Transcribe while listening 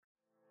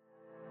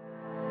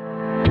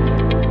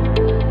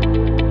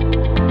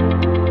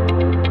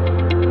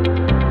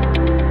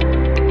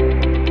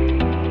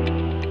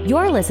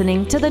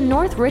listening to the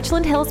North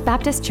Richland Hills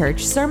Baptist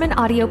Church Sermon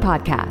Audio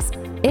Podcast.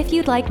 If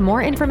you'd like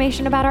more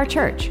information about our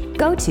church,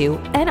 go to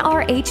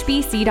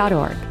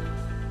nrhbc.org.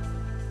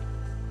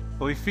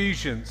 Well,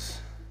 Ephesians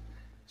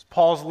is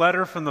Paul's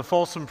letter from the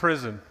Folsom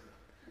prison.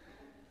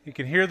 You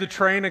can hear the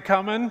train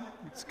a-coming.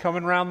 It's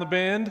coming around the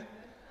bend.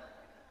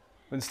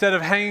 Instead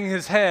of hanging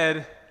his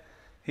head,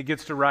 he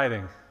gets to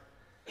writing.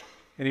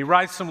 And he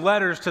writes some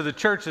letters to the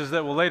churches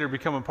that will later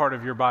become a part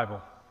of your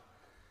Bible.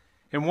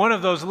 And one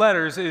of those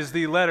letters is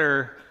the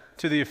letter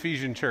to the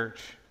Ephesian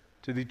church,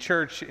 to the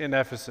church in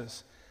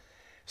Ephesus.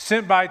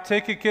 Sent by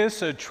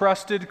Tychicus, a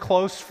trusted,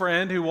 close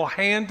friend who will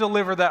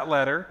hand-deliver that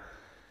letter.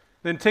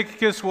 Then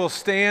Tychicus will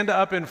stand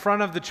up in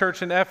front of the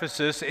church in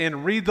Ephesus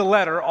and read the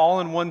letter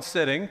all in one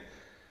sitting.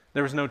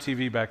 There was no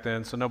TV back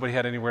then, so nobody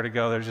had anywhere to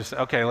go. They're just,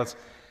 okay,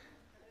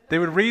 They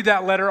would read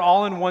that letter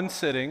all in one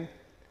sitting,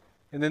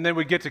 and then they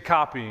would get to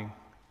copying.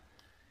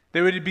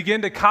 They would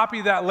begin to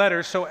copy that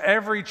letter so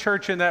every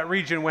church in that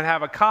region would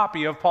have a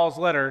copy of Paul's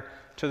letter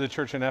to the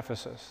church in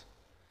Ephesus.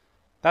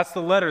 That's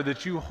the letter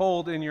that you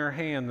hold in your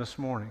hand this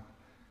morning.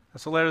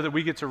 That's the letter that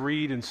we get to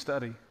read and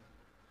study.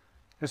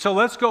 And so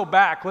let's go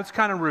back. Let's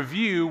kind of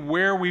review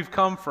where we've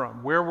come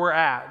from, where we're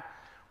at.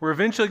 We're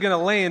eventually going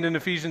to land in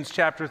Ephesians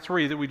chapter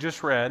 3 that we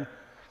just read.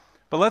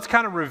 But let's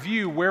kind of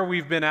review where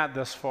we've been at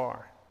thus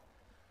far.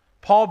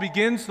 Paul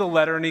begins the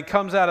letter and he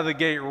comes out of the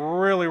gate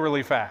really,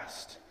 really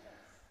fast.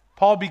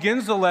 Paul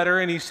begins the letter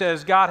and he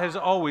says, God has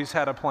always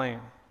had a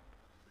plan.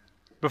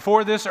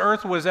 Before this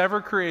earth was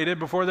ever created,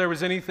 before there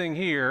was anything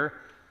here,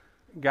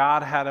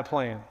 God had a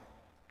plan.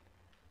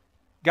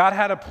 God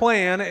had a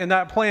plan, and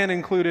that plan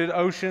included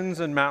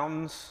oceans and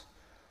mountains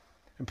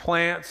and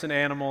plants and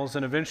animals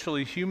and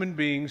eventually human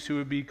beings who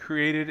would be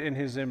created in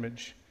his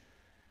image,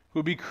 who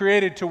would be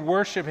created to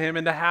worship him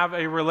and to have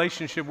a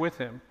relationship with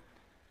him.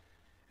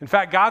 In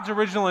fact, God's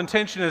original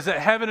intention is that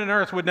heaven and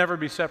earth would never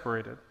be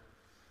separated.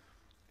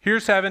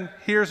 Here's heaven,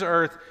 here's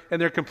earth,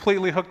 and they're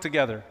completely hooked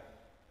together.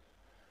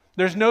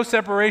 There's no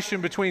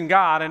separation between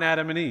God and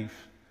Adam and Eve.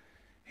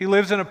 He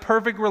lives in a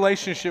perfect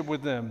relationship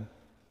with them.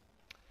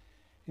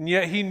 And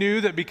yet he knew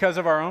that because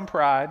of our own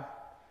pride,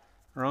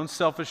 our own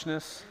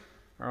selfishness,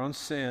 our own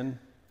sin,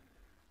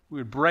 we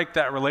would break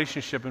that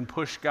relationship and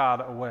push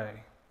God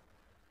away.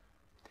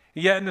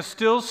 Yet in a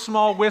still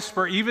small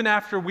whisper, even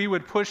after we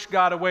would push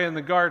God away in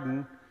the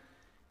garden,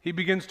 he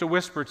begins to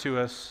whisper to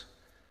us,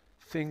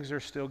 things are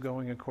still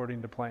going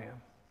according to plan.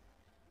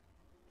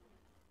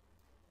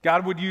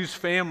 God would use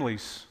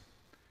families.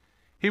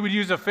 He would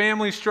use a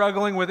family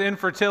struggling with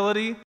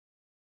infertility.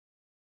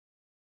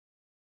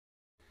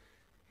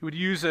 He would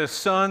use a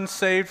son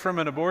saved from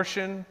an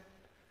abortion.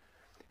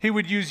 He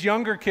would use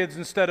younger kids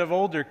instead of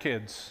older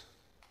kids.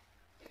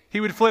 He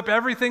would flip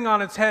everything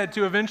on its head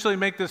to eventually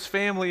make this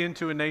family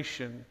into a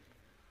nation.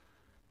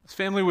 This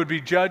family would be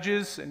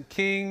judges and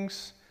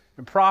kings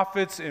and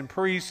prophets and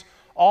priests,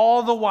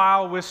 all the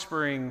while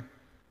whispering,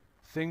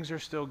 things are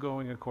still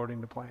going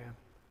according to plan.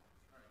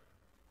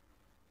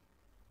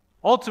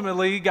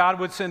 Ultimately, God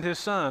would send his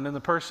son in the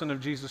person of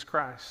Jesus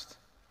Christ.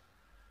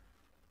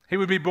 He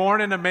would be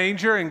born in a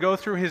manger and go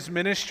through his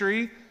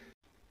ministry.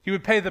 He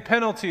would pay the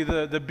penalty,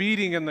 the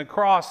beating and the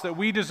cross that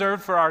we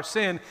deserved for our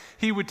sin.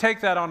 He would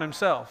take that on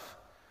himself.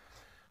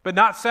 But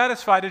not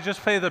satisfied to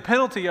just pay the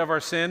penalty of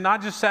our sin,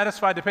 not just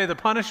satisfied to pay the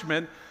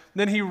punishment,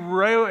 then he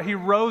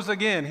rose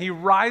again. He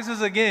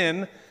rises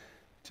again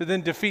to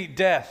then defeat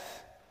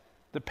death,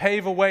 to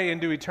pave a way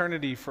into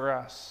eternity for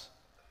us.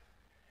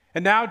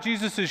 And now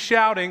Jesus is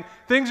shouting,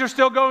 things are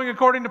still going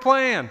according to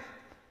plan.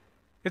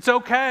 It's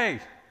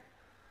okay.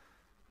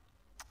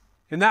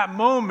 In that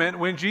moment,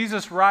 when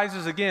Jesus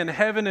rises again,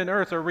 heaven and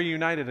earth are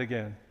reunited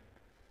again.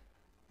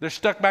 They're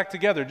stuck back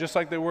together, just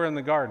like they were in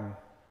the garden.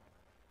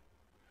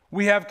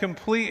 We have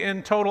complete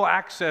and total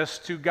access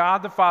to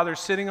God the Father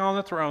sitting on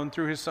the throne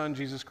through his Son,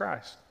 Jesus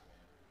Christ.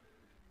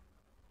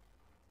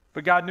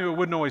 But God knew it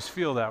wouldn't always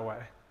feel that way.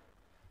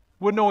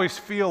 Wouldn't always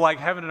feel like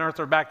heaven and earth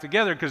are back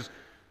together because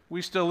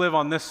we still live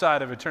on this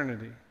side of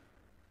eternity.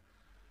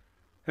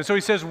 And so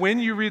he says, when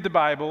you read the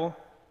Bible,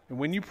 and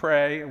when you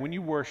pray, and when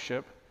you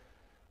worship,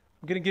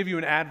 I'm going to give you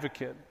an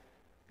advocate.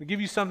 I'm going to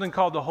give you something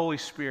called the Holy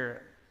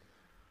Spirit.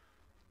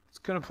 It's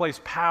going to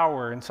place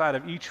power inside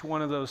of each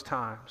one of those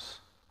times.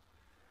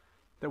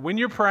 That when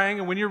you're praying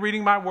and when you're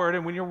reading my word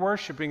and when you're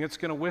worshiping, it's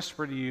going to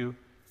whisper to you,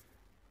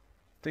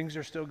 things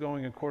are still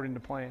going according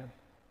to plan.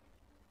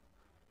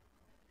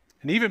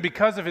 And even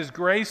because of his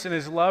grace and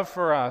his love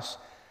for us,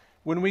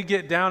 when we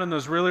get down in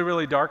those really,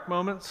 really dark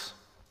moments,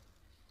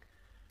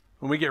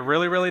 when we get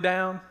really, really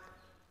down,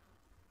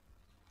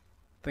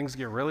 things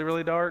get really,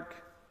 really dark,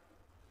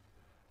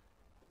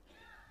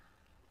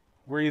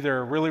 we're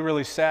either really,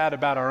 really sad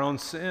about our own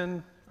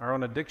sin, our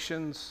own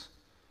addictions,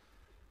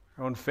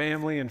 our own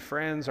family and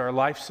friends, our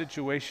life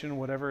situation,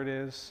 whatever it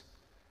is.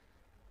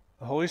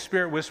 The Holy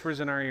Spirit whispers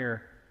in our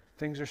ear,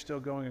 things are still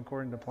going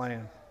according to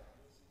plan.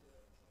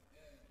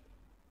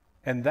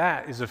 And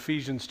that is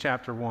Ephesians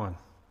chapter 1.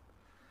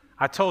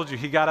 I told you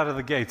he got out of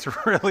the gates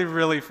really,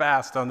 really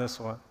fast on this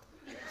one.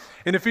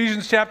 In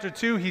Ephesians chapter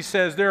 2, he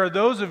says, there are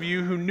those of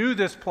you who knew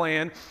this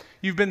plan.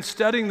 You've been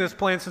studying this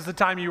plan since the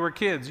time you were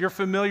kids. You're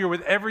familiar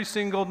with every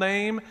single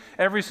name,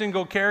 every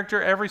single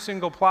character, every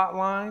single plot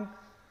line.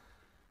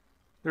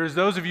 There's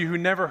those of you who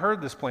never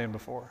heard this plan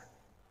before.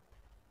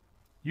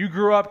 You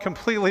grew up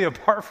completely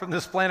apart from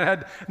this plan and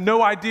had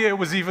no idea it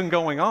was even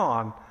going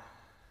on.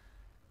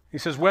 He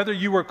says, whether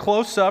you were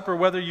close up or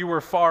whether you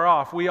were far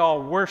off, we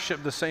all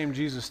worship the same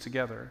Jesus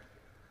together.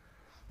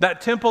 That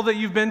temple that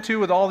you've been to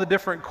with all the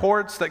different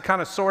courts that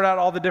kind of sort out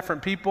all the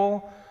different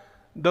people,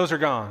 those are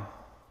gone.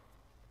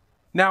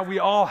 Now we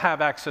all have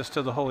access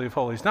to the Holy of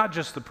Holies, not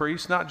just the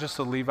priests, not just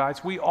the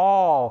Levites. We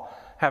all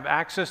have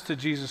access to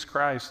Jesus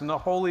Christ and the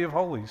Holy of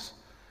Holies.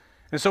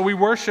 And so we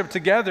worship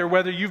together,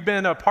 whether you've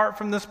been apart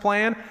from this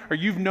plan or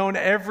you've known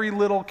every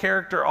little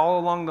character all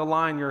along the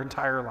line your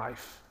entire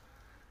life.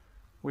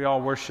 We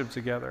all worship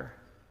together.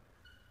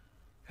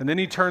 And then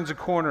he turns a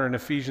corner in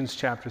Ephesians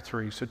chapter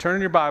 3. So turn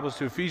in your Bibles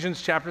to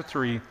Ephesians chapter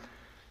 3,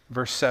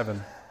 verse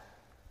 7.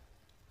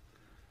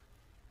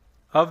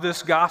 Of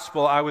this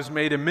gospel I was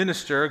made a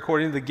minister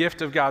according to the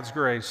gift of God's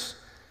grace,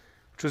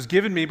 which was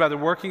given me by the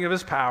working of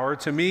his power.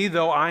 To me,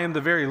 though I am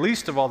the very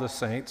least of all the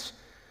saints,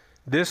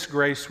 this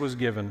grace was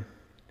given,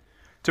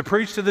 to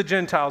preach to the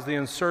Gentiles the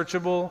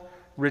unsearchable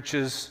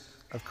riches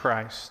of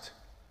Christ.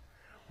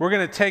 We're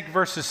going to take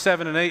verses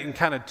 7 and 8 in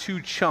kind of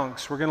two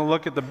chunks. We're going to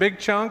look at the big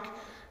chunk,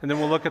 and then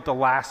we'll look at the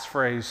last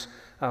phrase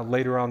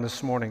later on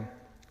this morning.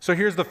 So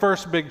here's the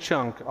first big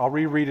chunk. I'll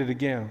reread it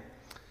again.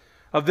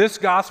 Of this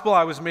gospel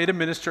I was made a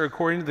minister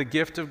according to the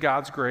gift of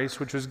God's grace,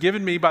 which was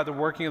given me by the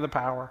working of the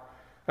power,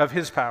 of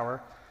his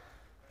power.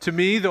 To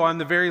me, though I'm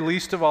the very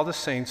least of all the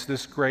saints,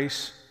 this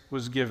grace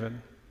was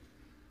given.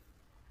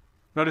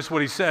 Notice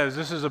what he says.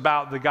 This is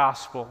about the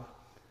gospel.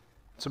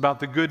 It's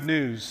about the good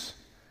news.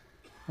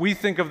 We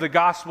think of the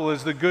gospel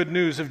as the good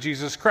news of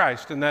Jesus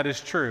Christ, and that is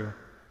true.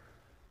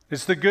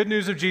 It's the good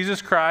news of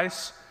Jesus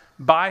Christ.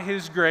 By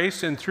his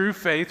grace and through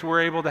faith,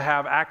 we're able to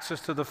have access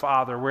to the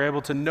Father. We're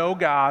able to know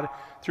God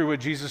through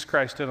what Jesus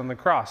Christ did on the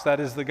cross. That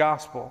is the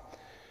gospel.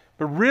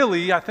 But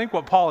really, I think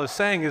what Paul is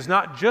saying is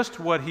not just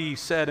what he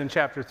said in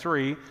chapter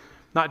 3,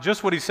 not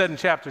just what he said in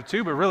chapter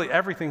 2, but really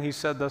everything he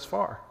said thus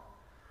far.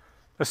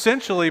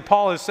 Essentially,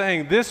 Paul is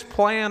saying this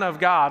plan of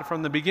God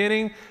from the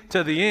beginning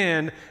to the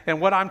end,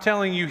 and what I'm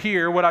telling you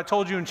here, what I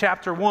told you in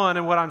chapter 1,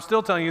 and what I'm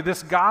still telling you,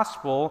 this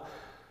gospel,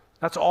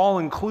 that's all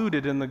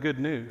included in the good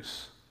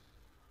news.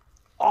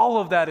 All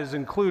of that is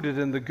included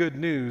in the good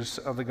news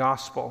of the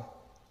gospel.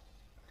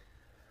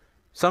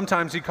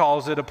 Sometimes he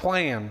calls it a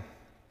plan.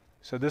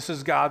 So this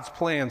is God's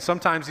plan.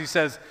 Sometimes he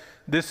says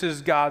this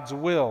is God's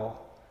will.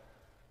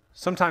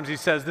 Sometimes he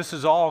says this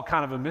is all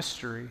kind of a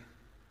mystery.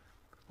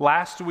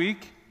 Last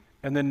week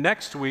and then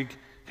next week,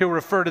 he'll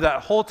refer to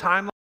that whole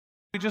timeline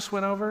we just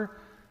went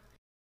over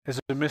as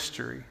a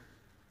mystery.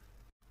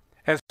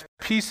 As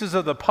pieces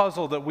of the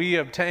puzzle that we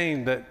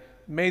obtained that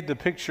made the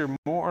picture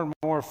more and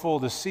more full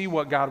to see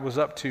what God was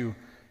up to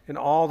in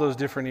all those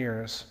different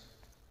eras.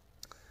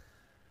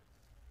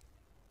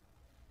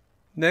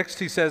 Next,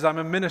 he says, I'm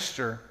a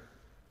minister.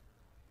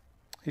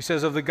 He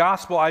says, of the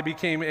gospel, I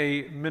became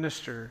a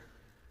minister.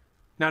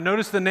 Now,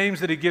 notice the names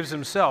that he gives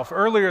himself.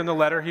 Earlier in the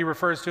letter, he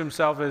refers to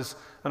himself as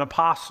an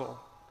apostle,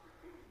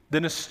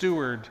 then a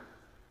steward,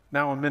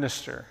 now a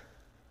minister.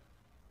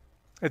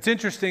 It's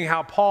interesting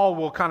how Paul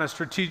will kind of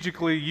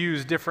strategically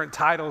use different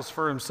titles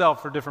for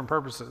himself for different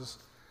purposes.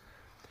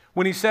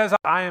 When he says,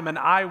 I am an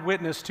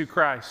eyewitness to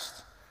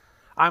Christ,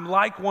 I'm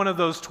like one of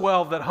those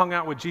 12 that hung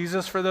out with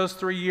Jesus for those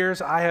 3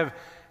 years. I have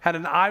had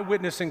an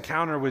eyewitness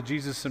encounter with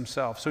Jesus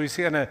himself. So he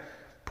kind of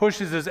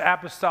pushes his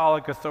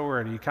apostolic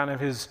authority, kind of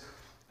his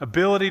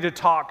ability to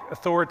talk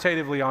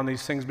authoritatively on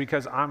these things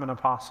because I'm an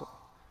apostle.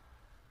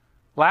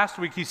 Last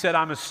week he said,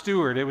 I'm a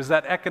steward. It was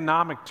that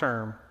economic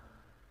term.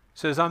 He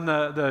says, I'm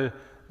the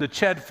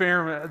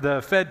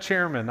Fed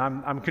chairman.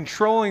 I'm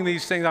controlling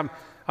these things.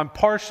 I'm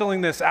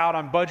parceling this out.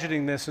 I'm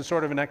budgeting this in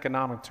sort of an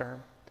economic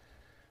term.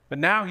 But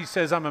now he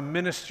says, I'm a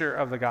minister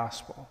of the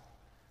gospel.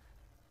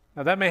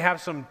 Now that may have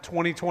some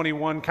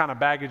 2021 kind of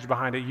baggage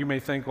behind it. You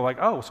may think, well, like,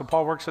 oh, so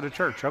Paul works at a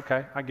church.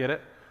 Okay, I get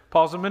it.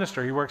 Paul's a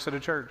minister. He works at a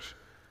church.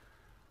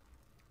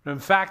 But in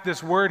fact,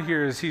 this word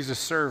here is he's a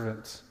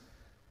servant.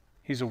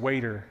 He's a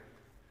waiter.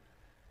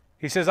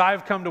 He says,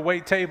 I've come to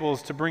wait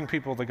tables to bring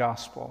people the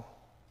gospel.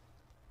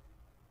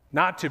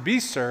 Not to be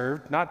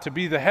served, not to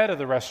be the head of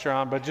the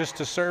restaurant, but just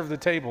to serve the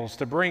tables,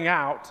 to bring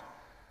out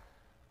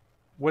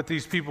what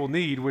these people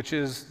need, which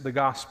is the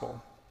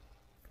gospel.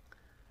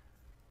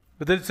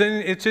 But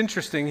it's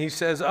interesting. He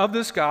says, of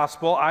this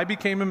gospel, I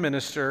became a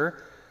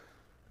minister,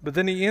 but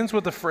then he ends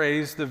with the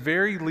phrase, the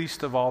very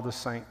least of all the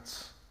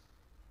saints.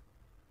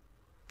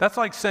 That's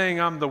like saying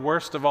I'm the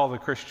worst of all the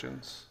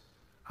Christians.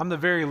 I'm the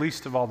very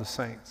least of all the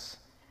saints.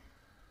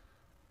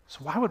 So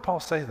why would Paul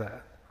say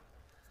that?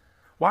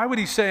 Why would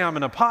he say I'm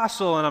an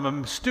apostle and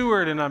I'm a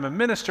steward and I'm a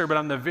minister, but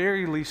I'm the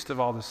very least of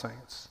all the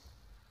saints?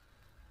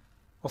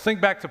 Well,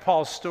 think back to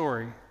Paul's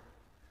story.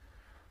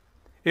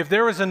 If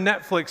there was a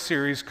Netflix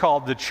series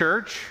called The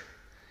Church,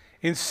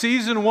 In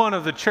season 1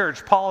 of the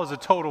church, Paul is a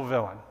total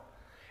villain.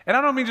 And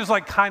I don't mean just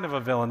like kind of a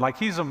villain, like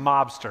he's a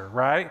mobster,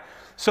 right?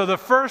 So the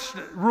first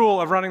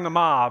rule of running the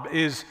mob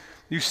is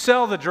you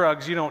sell the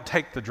drugs, you don't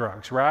take the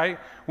drugs, right?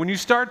 When you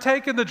start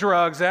taking the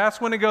drugs,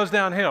 that's when it goes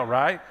downhill,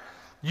 right?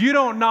 You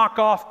don't knock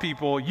off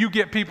people, you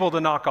get people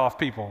to knock off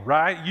people,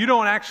 right? You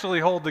don't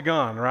actually hold the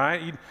gun,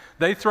 right?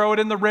 They throw it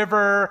in the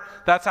river,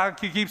 that's how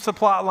he keeps the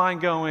plot line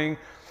going.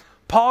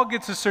 Paul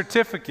gets a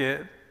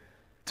certificate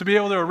to be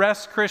able to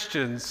arrest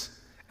Christians,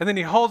 and then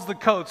he holds the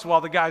coats while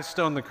the guys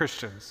stone the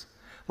Christians.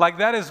 Like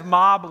that is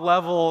mob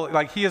level,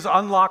 like he has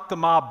unlocked the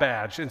mob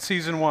badge in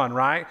season 1,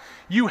 right?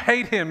 You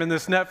hate him in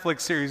this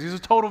Netflix series. He's a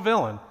total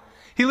villain.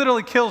 He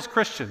literally kills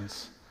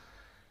Christians.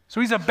 So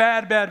he's a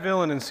bad, bad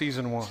villain in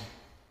season 1.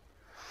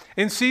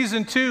 In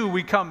season 2,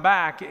 we come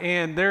back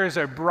and there is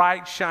a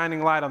bright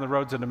shining light on the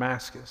roads of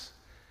Damascus.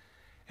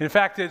 In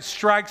fact, it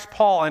strikes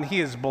Paul and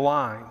he is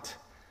blind.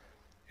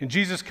 And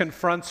Jesus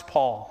confronts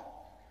Paul.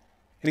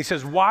 And he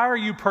says, "Why are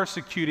you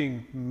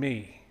persecuting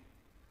me?"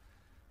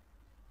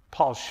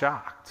 Paul's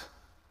shocked.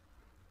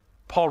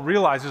 Paul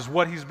realizes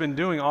what he's been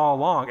doing all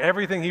along.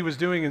 Everything he was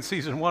doing in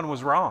season 1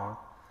 was wrong.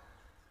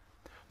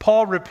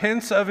 Paul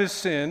repents of his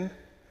sin,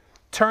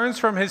 turns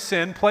from his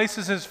sin,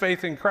 places his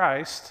faith in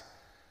Christ,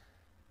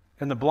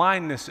 and the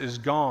blindness is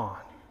gone.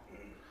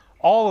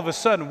 All of a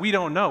sudden, we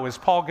don't know. Is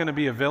Paul going to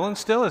be a villain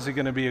still? Is he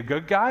going to be a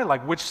good guy?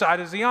 Like, which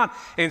side is he on?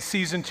 And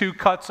season 2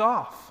 cuts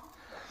off.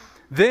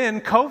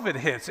 Then COVID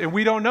hits, and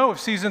we don't know if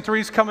season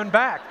 3 is coming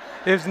back.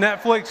 Is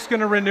Netflix going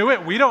to renew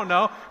it? We don't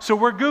know. So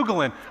we're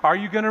Googling, are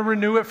you going to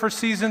renew it for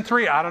season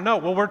 3? I don't know.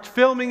 Well, we're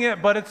filming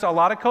it, but it's a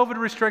lot of COVID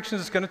restrictions.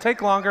 It's going to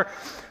take longer.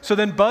 So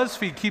then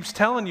BuzzFeed keeps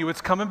telling you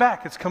it's coming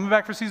back. It's coming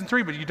back for season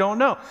 3, but you don't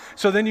know.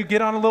 So then you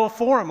get on a little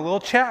forum, a little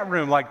chat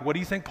room, like, what do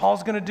you think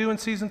Paul's going to do in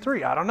season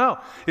 3? I don't know.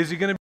 Is he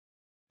going to be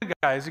a good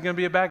guy? Is he going to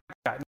be a bad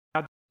guy?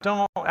 Now,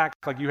 don't act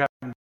like you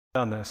haven't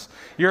done this.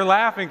 You're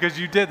laughing because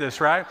you did this,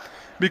 right?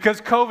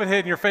 Because COVID hit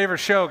and your favorite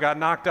show got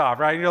knocked off,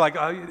 right? And you're like,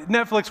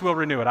 Netflix will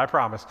renew it, I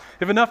promise.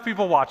 If enough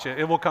people watch it,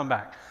 it will come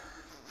back.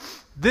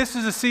 This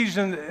is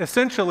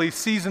essentially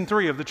season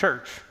 3 of the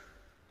church.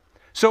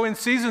 So in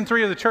season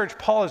 3 of the church,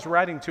 Paul is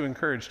writing to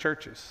encourage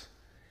churches.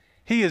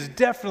 He is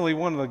definitely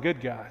one of the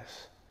good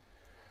guys.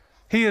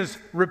 He has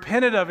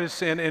repented of his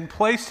sin and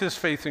placed his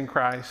faith in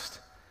Christ.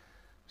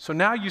 So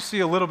now you see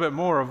a little bit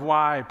more of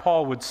why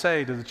Paul would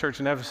say to the church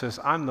in Ephesus,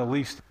 I'm the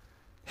least.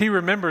 He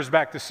remembers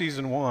back to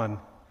season 1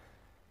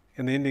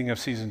 and the ending of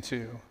season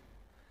 2.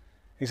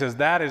 He says,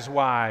 that is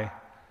why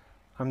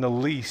I'm the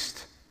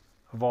least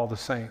of all the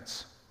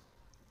saints.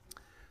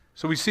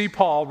 So we see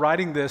Paul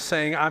writing this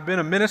saying, I've been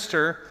a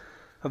minister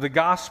of the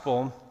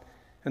gospel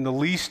and the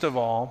least of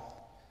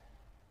all.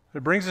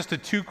 It brings us to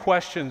 2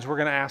 questions we're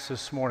going to ask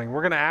this morning.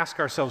 We're going to ask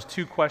ourselves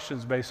 2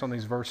 questions based on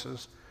these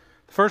verses.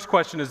 The first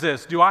question is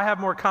this: do I have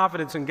more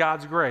confidence in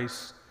God's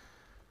grace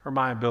or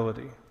my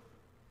ability?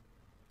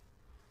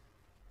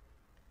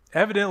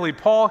 Evidently,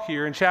 Paul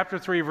here in chapter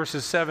 3,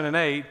 verses 7 and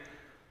 8,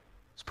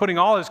 is putting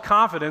all his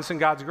confidence in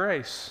God's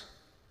grace.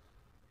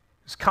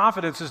 His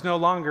confidence is no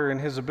longer in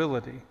his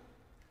ability.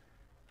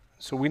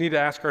 So we need to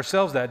ask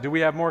ourselves that. Do we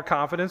have more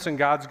confidence in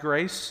God's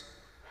grace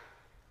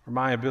or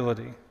my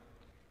ability?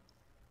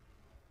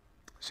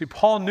 See,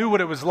 Paul knew what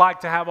it was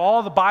like to have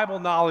all the Bible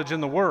knowledge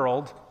in the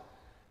world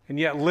and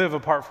yet live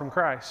apart from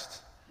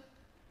Christ.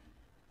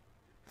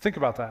 Think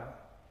about that.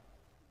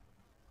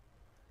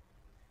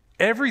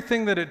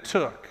 Everything that it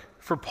took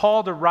for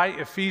Paul to write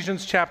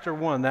Ephesians chapter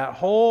 1, that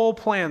whole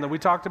plan that we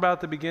talked about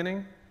at the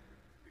beginning,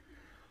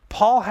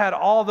 Paul had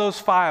all those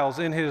files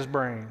in his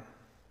brain,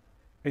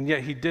 and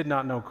yet he did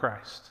not know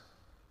Christ.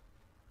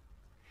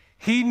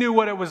 He knew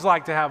what it was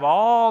like to have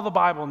all the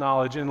Bible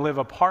knowledge and live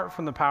apart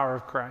from the power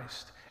of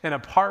Christ and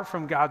apart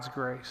from God's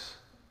grace.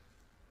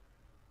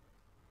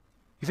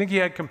 You think he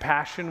had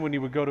compassion when he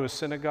would go to a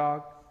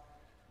synagogue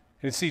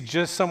and see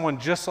just someone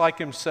just like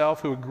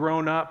himself who had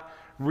grown up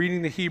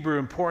reading the Hebrew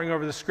and poring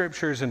over the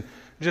scriptures and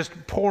just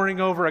poring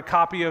over a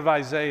copy of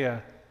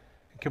Isaiah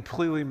and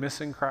completely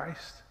missing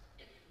Christ?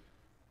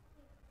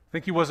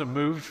 Think he wasn't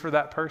moved for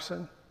that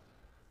person?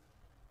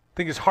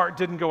 Think his heart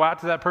didn't go out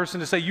to that person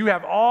to say, you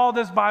have all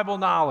this Bible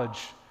knowledge,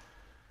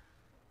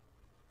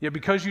 yet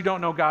because you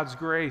don't know God's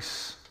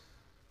grace,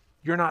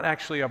 you're not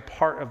actually a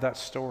part of that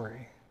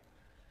story.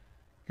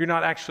 You're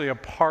not actually a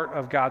part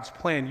of God's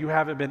plan. You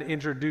haven't been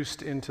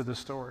introduced into the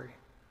story.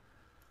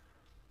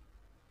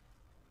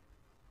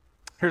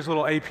 Here's a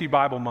little AP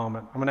Bible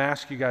moment. I'm going to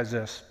ask you guys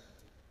this.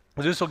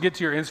 This will get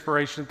to your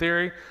inspiration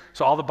theory.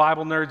 So all the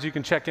Bible nerds, you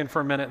can check in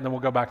for a minute and then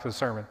we'll go back to the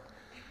sermon.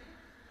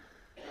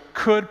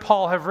 Could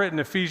Paul have written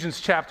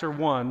Ephesians chapter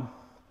 1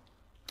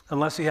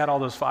 unless he had all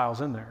those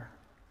files in there?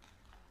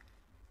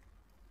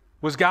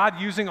 Was God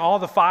using all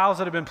the files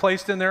that have been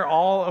placed in there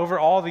all over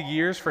all the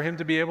years for him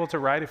to be able to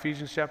write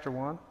Ephesians chapter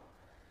 1?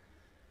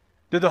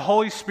 Did the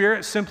Holy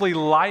Spirit simply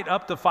light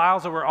up the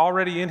files that were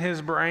already in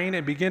his brain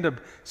and begin to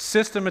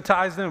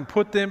systematize them and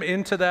put them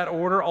into that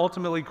order,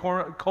 ultimately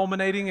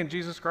culminating in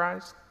Jesus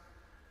Christ?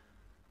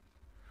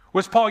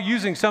 Was Paul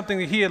using something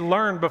that he had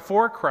learned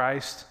before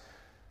Christ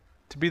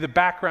to be the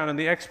background and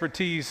the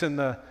expertise and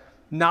the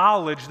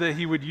knowledge that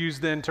he would use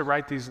then to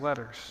write these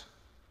letters.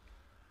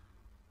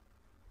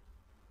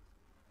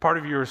 Part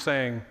of you are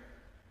saying,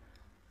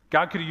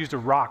 God could have used a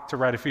rock to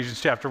write Ephesians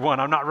chapter 1.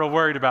 I'm not real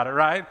worried about it,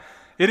 right?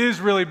 It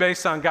is really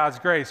based on God's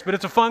grace, but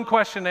it's a fun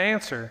question to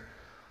answer.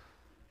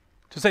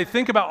 To say,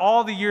 think about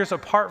all the years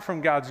apart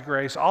from God's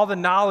grace, all the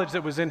knowledge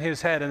that was in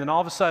his head, and then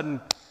all of a sudden,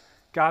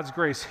 God's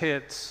grace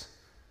hits.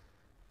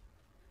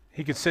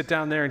 He could sit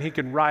down there and he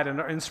could write an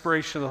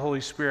inspiration of the Holy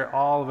Spirit,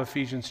 all of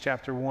Ephesians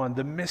chapter 1,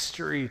 the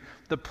mystery,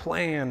 the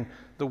plan,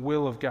 the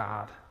will of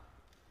God.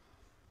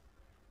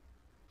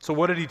 So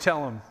what did he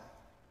tell them?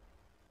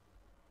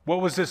 What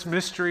was this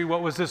mystery?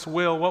 What was this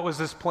will? What was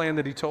this plan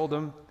that he told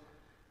them?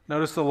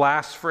 Notice the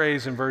last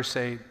phrase in verse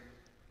 8.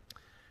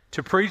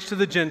 To preach to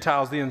the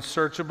Gentiles the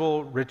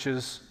unsearchable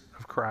riches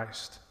of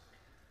Christ.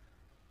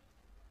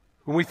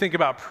 When we think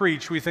about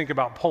preach, we think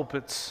about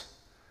pulpits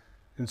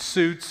and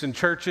suits and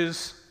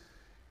churches.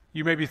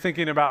 You may be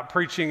thinking about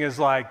preaching as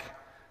like,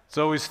 it's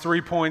always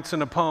 3 points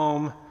in a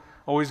poem,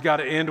 always got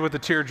to end with a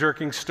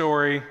tear-jerking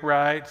story,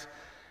 right?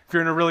 If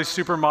you're in a really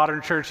super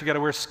modern church, you got to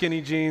wear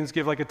skinny jeans,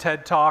 give like a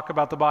TED talk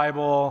about the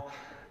Bible,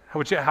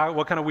 what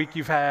kind of week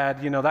you've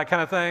had, that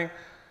kind of thing.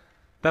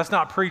 That's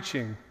not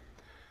preaching.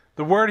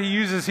 The word he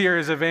uses here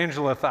is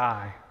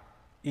evangelithai,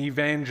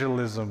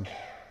 evangelism,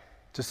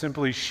 to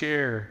simply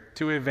share,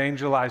 to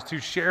evangelize, to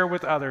share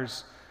with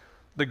others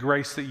the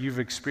grace that you've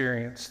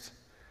experienced.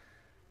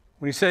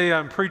 When you say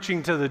I'm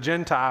preaching to the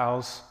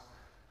Gentiles,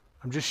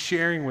 I'm just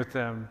sharing with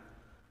them,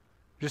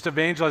 just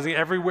evangelizing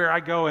everywhere I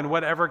go in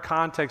whatever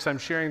context. I'm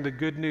sharing the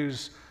good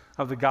news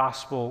of the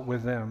gospel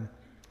with them.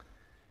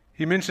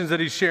 He mentions that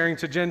he's sharing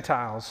to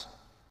Gentiles.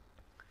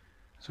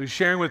 So he's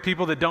sharing with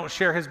people that don't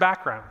share his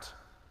background.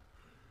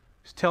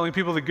 He's telling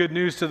people the good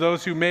news to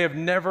those who may have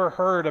never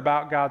heard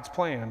about God's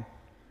plan.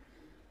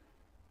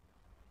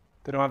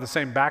 They don't have the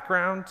same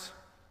background,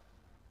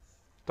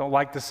 don't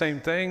like the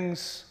same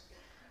things,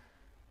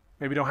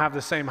 maybe don't have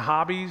the same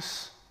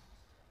hobbies,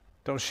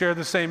 don't share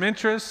the same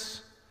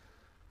interests,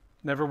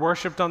 never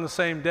worshiped on the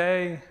same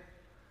day.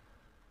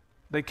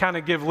 They kind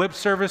of give lip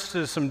service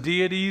to some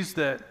deities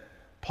that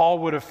Paul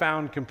would have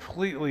found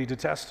completely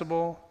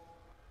detestable,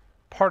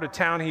 part of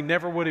town he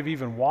never would have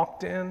even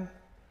walked in.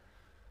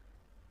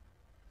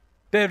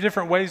 They have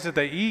different ways that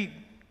they eat.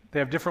 They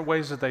have different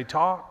ways that they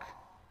talk.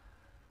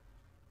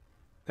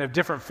 They have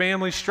different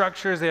family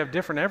structures. They have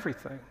different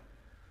everything.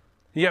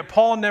 Yet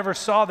Paul never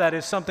saw that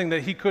as something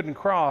that he couldn't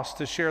cross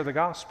to share the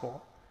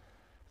gospel,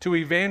 to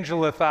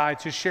evangelithai,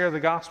 to share the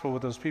gospel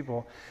with those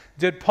people.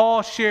 Did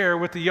Paul share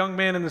with the young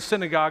man in the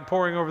synagogue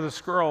poring over the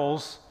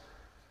scrolls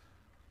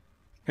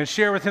and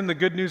share with him the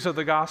good news of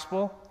the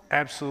gospel?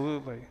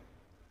 Absolutely.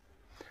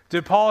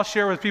 Did Paul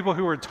share with people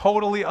who were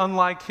totally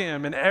unlike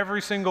him in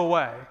every single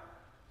way?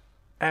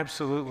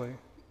 Absolutely.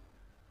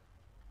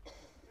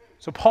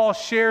 So Paul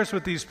shares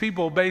with these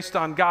people based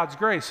on God's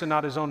grace and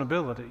not his own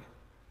ability.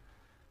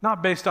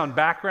 Not based on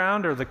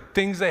background or the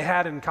things they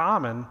had in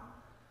common,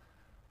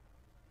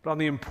 but on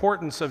the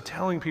importance of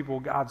telling people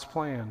God's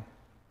plan.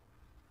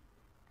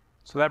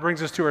 So that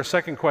brings us to our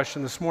second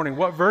question this morning.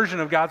 What version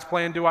of God's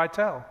plan do I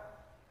tell?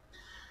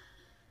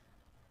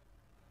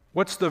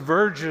 What's the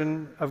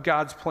version of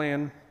God's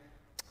plan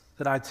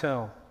that I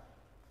tell?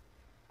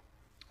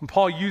 When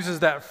Paul uses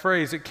that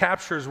phrase, it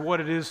captures what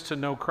it is to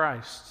know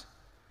Christ.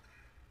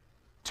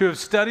 To have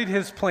studied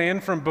his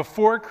plan from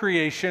before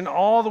creation,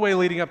 all the way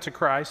leading up to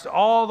Christ,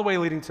 all the way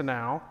leading to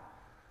now.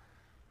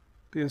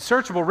 The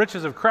unsearchable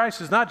riches of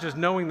Christ is not just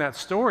knowing that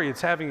story,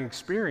 it's having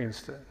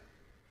experienced it.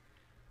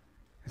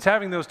 It's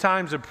having those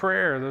times of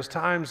prayer, those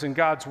times in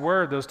God's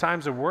Word, those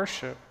times of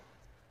worship,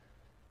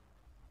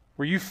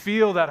 where you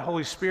feel that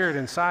Holy Spirit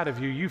inside of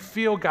you. You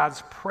feel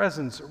God's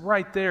presence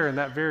right there in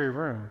that very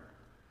room.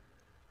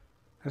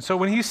 And so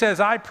when he says,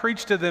 I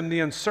preach to them the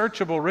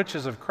unsearchable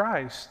riches of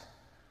Christ,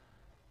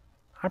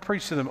 I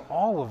preach to them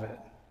all of it,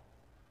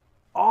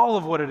 all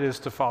of what it is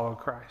to follow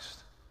Christ.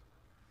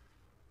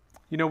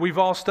 You know, we've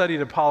all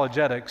studied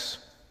apologetics.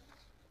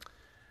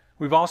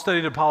 We've all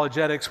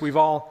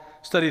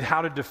studied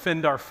how to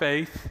defend our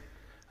faith.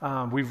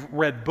 We've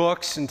read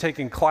books and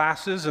taken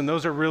classes, and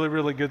those are really,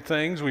 really good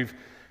things. We've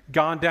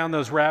gone down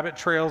those rabbit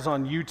trails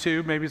on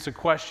YouTube. Maybe it's a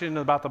question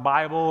about the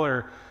Bible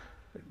or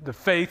the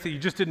faith that you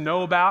just didn't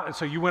know about, and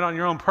so you went on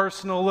your own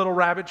personal little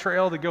rabbit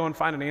trail to go and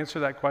find an answer to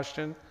that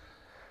question.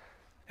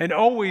 And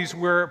always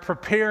we're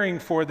preparing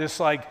for this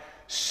like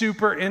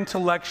super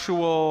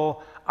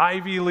intellectual,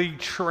 Ivy League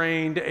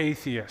trained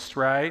atheist,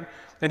 right?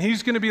 And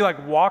he's going to be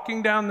like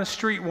walking down the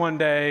street one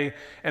day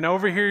and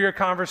overhear your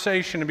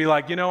conversation and be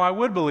like, I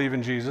would believe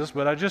in Jesus,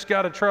 but I just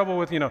got in trouble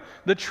with,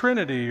 the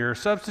Trinity or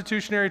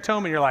substitutionary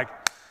atonement. You're like,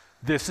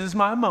 this is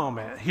my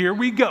moment. Here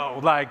we go.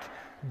 Like,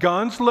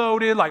 guns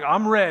loaded, like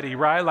I'm ready,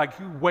 right? Like,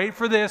 wait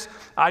for this.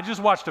 I just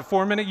watched a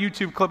 4-minute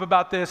YouTube clip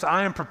about this.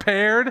 I am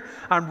prepared.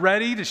 I'm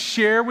ready to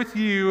share with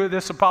you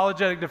this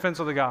apologetic defense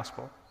of the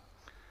gospel.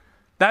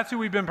 That's who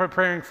we've been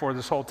preparing for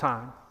this whole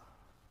time.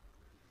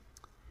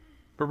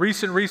 But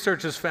recent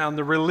research has found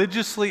the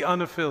religiously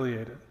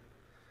unaffiliated,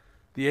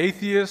 the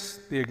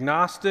atheist, the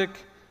agnostic,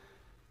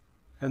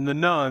 and the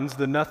nones,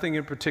 the nothing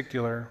in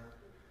particular,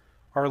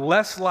 are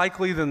less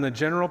likely than the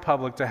general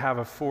public to have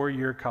a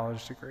 4-year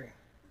college degree.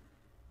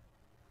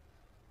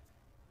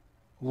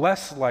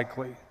 Less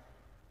likely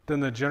than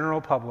the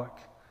general public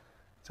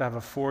to have a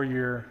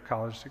 4-year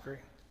college degree.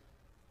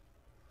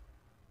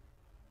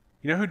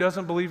 You know who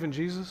doesn't believe in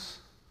Jesus?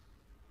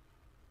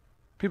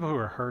 People who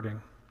are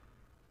hurting.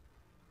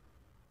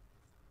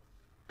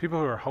 People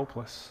who are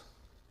hopeless.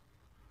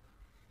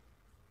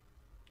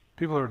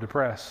 People who are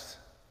depressed.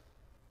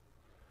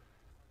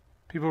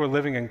 People who are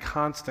living in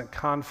constant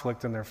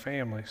conflict in their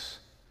families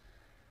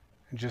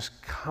and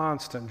just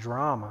constant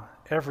drama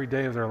every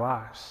day of their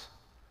lives.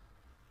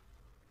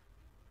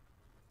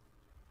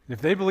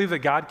 If they believe that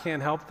God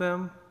can't help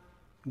them,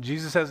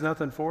 Jesus has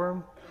nothing for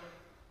them,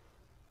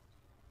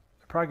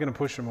 they're probably going to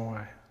push them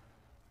away.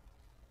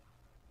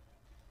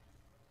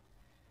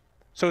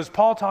 So is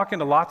Paul talking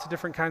to lots of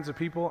different kinds of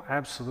people?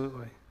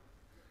 Absolutely.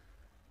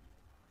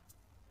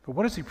 But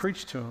what does he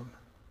preach to them?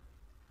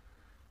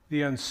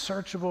 The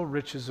unsearchable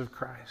riches of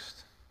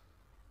Christ.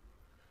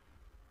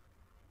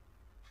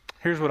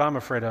 Here's what I'm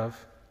afraid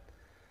of.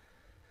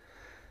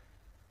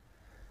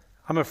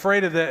 I'm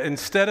afraid of that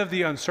instead of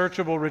the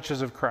unsearchable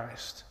riches of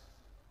Christ.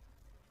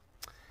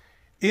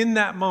 In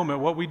that moment,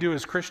 what we do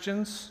as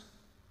Christians,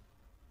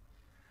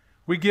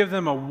 we give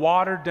them a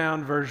watered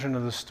down version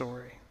of the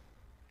story.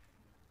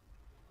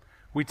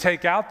 We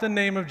take out the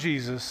name of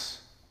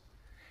Jesus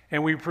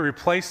and we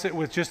replace it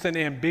with just an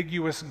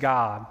ambiguous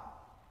God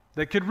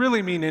that could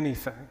really mean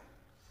anything.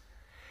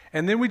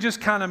 And then we just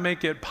kind of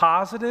make it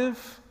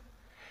positive,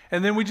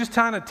 and then we just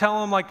kind of tell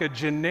them like a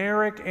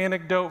generic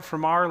anecdote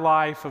from our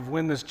life of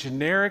when this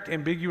generic,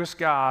 ambiguous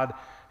God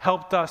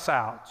helped us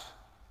out.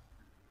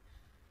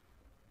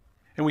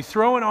 And we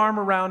throw an arm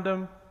around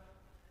them,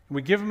 and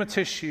we give them a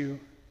tissue,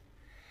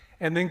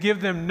 and then give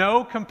them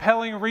no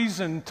compelling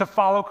reason to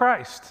follow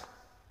Christ.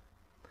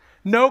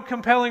 No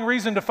compelling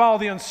reason to follow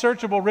the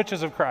unsearchable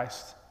riches of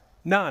Christ.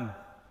 None.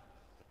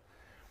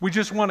 We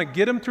just want to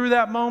get them through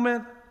that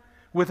moment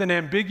with an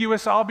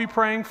ambiguous, I'll be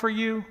praying for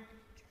you,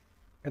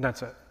 and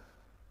that's it.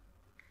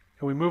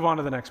 And we move on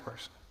to the next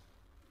person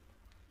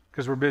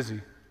because we're busy.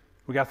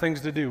 We got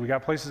things to do. We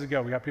got places to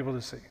go. We got people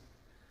to see.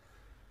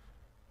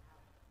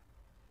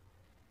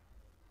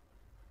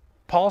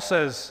 Paul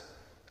says,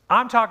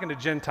 I'm talking to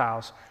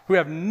Gentiles who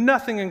have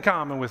nothing in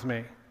common with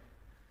me.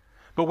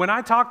 But when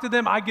I talk to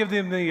them, I give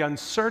them the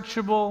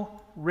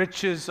unsearchable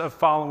riches of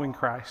following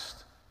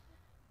Christ.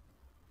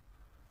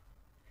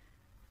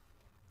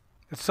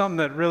 It's something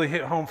that really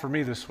hit home for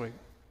me this week.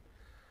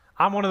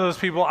 I'm one of those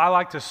people, I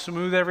like to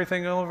smooth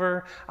everything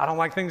over. I don't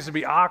like things to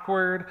be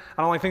awkward.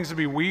 I don't like things to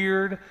be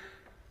weird.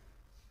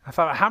 I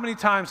thought, how many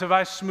times have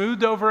I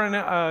smoothed over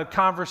a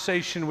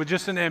conversation with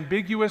just an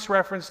ambiguous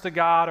reference to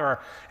God or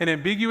an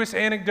ambiguous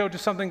anecdote to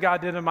something God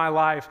did in my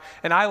life,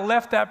 and I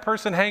left that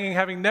person hanging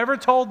having never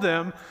told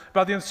them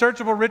about the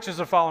unsearchable riches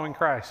of following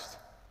Christ.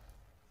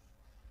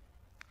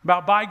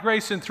 About by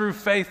grace and through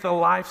faith, the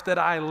life that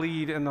I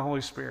lead in the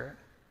Holy Spirit.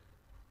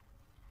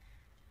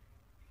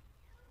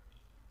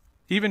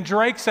 Even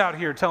Drake's out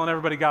here telling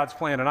everybody God's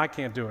plan, and I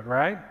can't do it,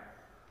 right?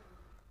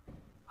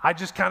 I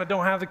just kind of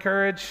don't have the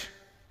courage.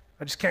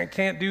 I just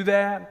can't do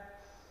that.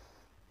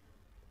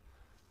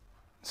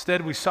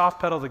 Instead, we soft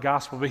pedal the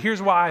gospel. But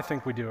here's why I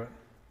think we do it.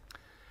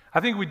 I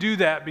think we do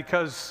that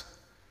because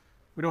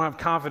we don't have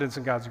confidence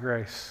in God's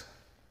grace.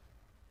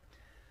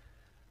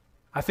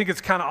 I think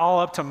it's kind of all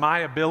up to my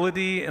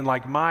ability and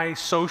like my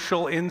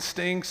social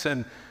instincts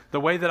and the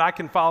way that I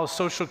can follow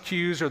social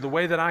cues or the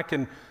way that I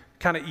can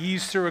kind of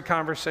ease through a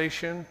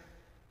conversation.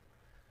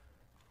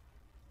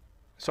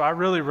 So I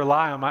really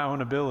rely on my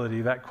own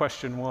ability, that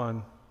question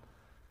one.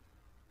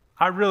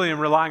 I really am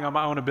relying on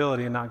my own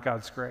ability and not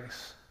God's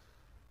grace.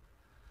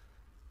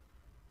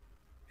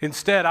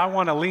 Instead, I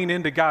want to lean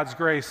into God's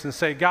grace and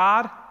say,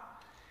 God,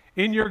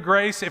 in your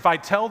grace, if I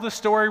tell the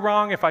story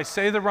wrong, if I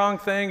say the wrong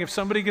thing, if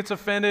somebody gets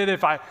offended,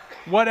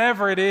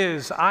 whatever it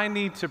is, I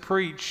need to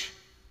preach,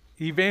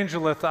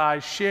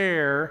 evangelize,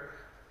 share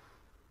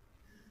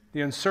the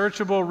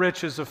unsearchable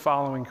riches of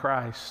following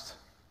Christ.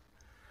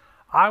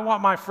 I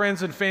want my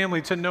friends and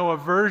family to know a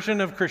version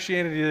of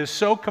Christianity that is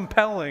so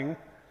compelling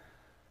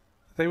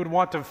they would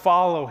want to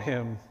follow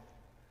him.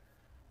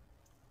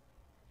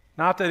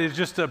 Not that it's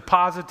just a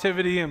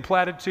positivity and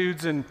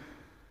platitudes and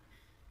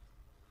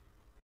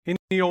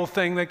any old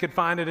thing they could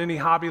find at any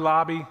Hobby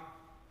Lobby,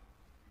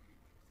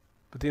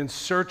 but the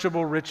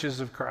unsearchable riches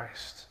of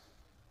Christ.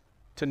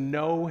 To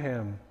know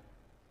him.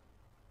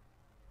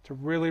 To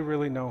really,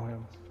 really know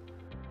him.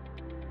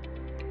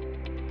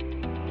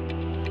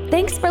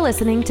 Thanks for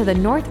listening to the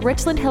North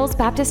Richland Hills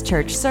Baptist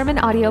Church Sermon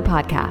Audio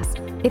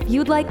Podcast. If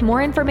you'd like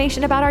more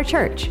information about our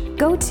church,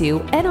 go to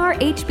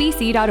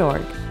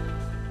nrhbc.org.